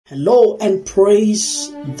Hello and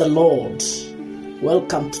praise the Lord.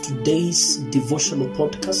 Welcome to today's devotional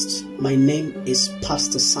podcast. My name is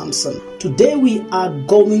Pastor Samson. Today we are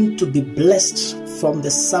going to be blessed from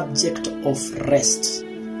the subject of rest.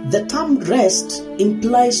 The term rest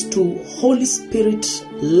implies to Holy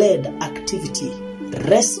Spirit-led activity.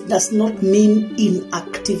 Rest does not mean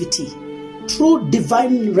inactivity. True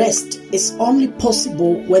divine rest is only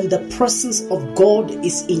possible when the presence of God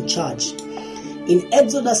is in charge. In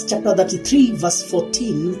Exodus chapter 33 verse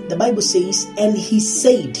 14, the Bible says, "And he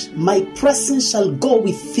said, My presence shall go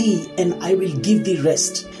with thee, and I will give thee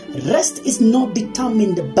rest." Rest is not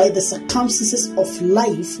determined by the circumstances of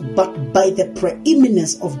life, but by the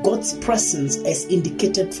preeminence of God's presence as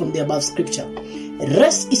indicated from the above scripture.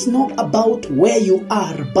 Rest is not about where you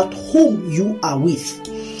are, but whom you are with.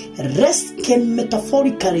 Rest can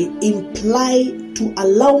metaphorically imply to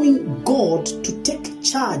allowing God to take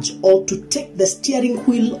charge or to take the steering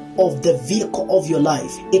wheel of the vehicle of your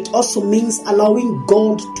life. It also means allowing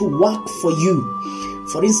God to work for you.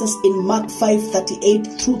 For instance, in Mark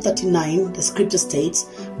 5:38 through 39, the scripture states,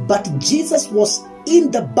 "But Jesus was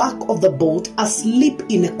in the back of the boat, asleep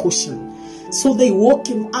in a cushion. So they woke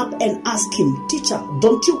him up and asked him, 'Teacher,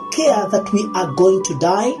 don't you care that we are going to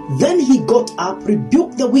die?' Then he got up,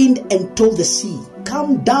 rebuked the wind, and told the sea,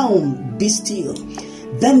 'Calm down, be still.'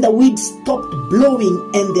 Then the wind stopped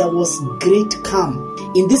blowing, and there was great calm."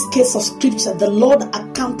 In this case of scripture, the Lord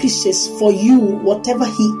accomplishes for you whatever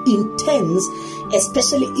he intends,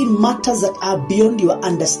 especially in matters that are beyond your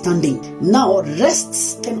understanding. Now,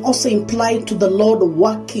 rests can also imply to the Lord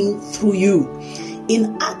working through you.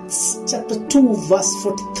 In Acts chapter 2 verse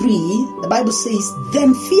 43, the Bible says,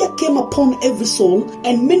 "Then fear came upon every soul,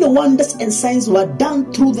 and many wonders and signs were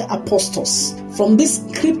done through the apostles." From this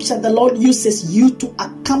scripture, the Lord uses you to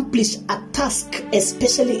accomplish a task,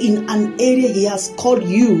 especially in an area he has called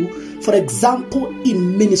you, for example,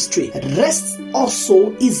 in ministry. Rest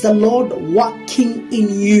also is the Lord working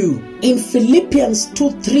in you. In Philippians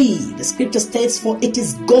 2:3, the scripture states, "For it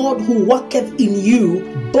is God who worketh in you,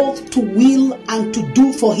 both to will and to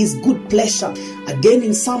do for his good pleasure." Again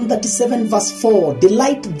in Psalm 37 verse 4,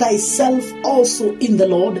 "Delight thyself also in the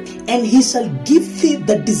Lord, and he shall give thee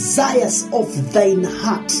the desires of thine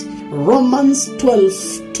heart." Romans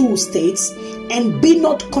 12:2 states, "And be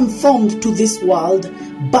not conformed to this world,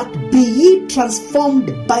 but be ye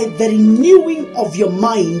transformed by the renewing of your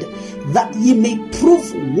mind, that ye may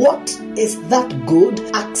prove what is that good,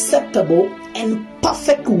 acceptable, and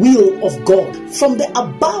perfect will of God." From the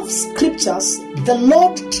above scriptures, the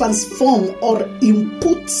Lord transforms or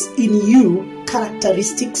inputs in you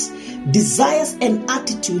characteristics, desires, and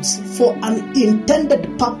attitudes for an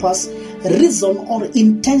intended purpose, reason, or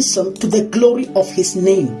intention to the glory of his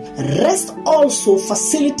name. Rest also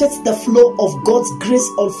facilitates the flow of God's grace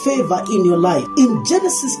or favor in your life. In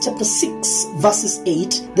Genesis chapter 6 verses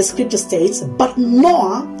 8, the scripture states, "But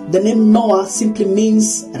Noah," the name Noah simply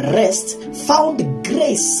means rest, "found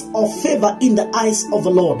grace or favor in the eyes of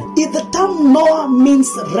the Lord." If the term Noah means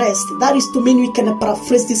rest, that is to mean we can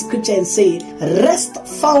paraphrase this scripture and say, rest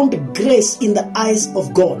found grace in the eyes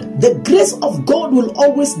of God. The grace of God will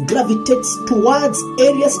always gravitate towards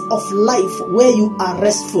areas of life where you are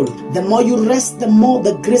restful. The more you rest, the more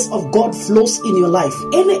the grace of God flows in your life.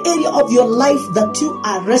 Any area of your life that you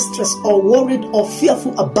are restless or worried or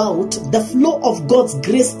fearful about, the flow of God's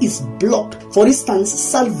grace is blocked. For instance,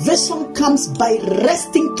 salvation comes by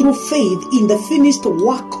resting through faith in the finished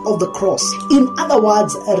work of the cross. In other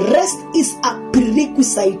words, rest is a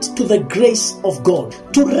prerequisite to the grace of God.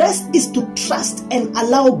 To rest is to trust and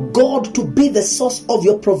allow God to be the source of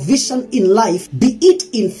your provision in life, be it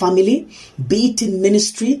in family, be it in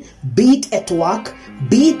ministry, be it at work,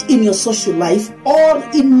 be it in your social life, or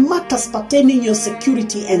in matters pertaining your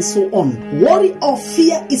security and so on. Worry or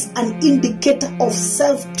fear is an indicator of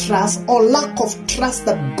self-trust or lack of trust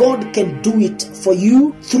that God can do it for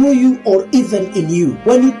you, through you, or even in you.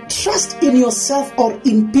 When you trust in yourself or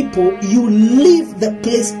in people, you leave the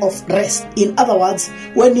place of rest. In other words,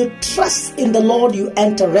 when you trust in the Lord, you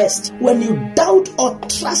enter rest. When you doubt or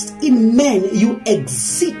trust in men, you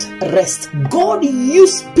exit rest. God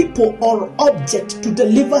used people or objects to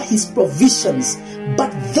deliver his provisions,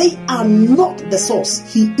 but they are not the source.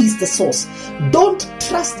 He is the source. Don't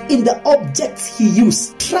trust in the objects he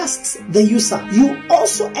used. Trust the user. You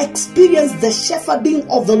also experience the shepherding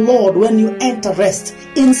of the Lord when you enter rest.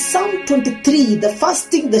 In Psalm 23, the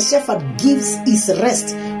first thing the shepherd gives is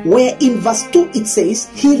rest, where in verse 2 it says,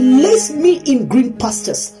 "He lays me in green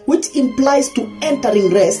pastures," which implies to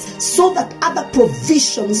entering rest, so that other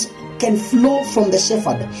provisions can flow from the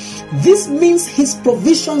shepherd. This means his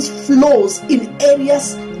provisions flows in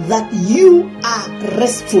areas that you are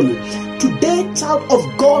restful. Today, child of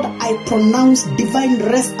God, I pronounce divine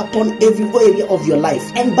rest upon every area of your life.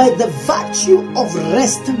 And by the virtue of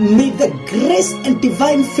rest, may the grace and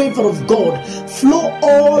divine favor of God flow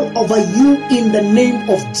all over you in the name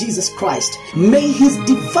of Jesus Christ. May his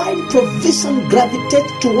divine provision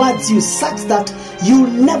gravitate towards you such that you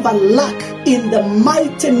never lack in the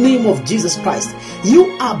mighty name of Jesus Christ. You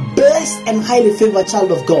are blessed and highly favored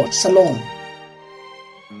child of God. Shalom.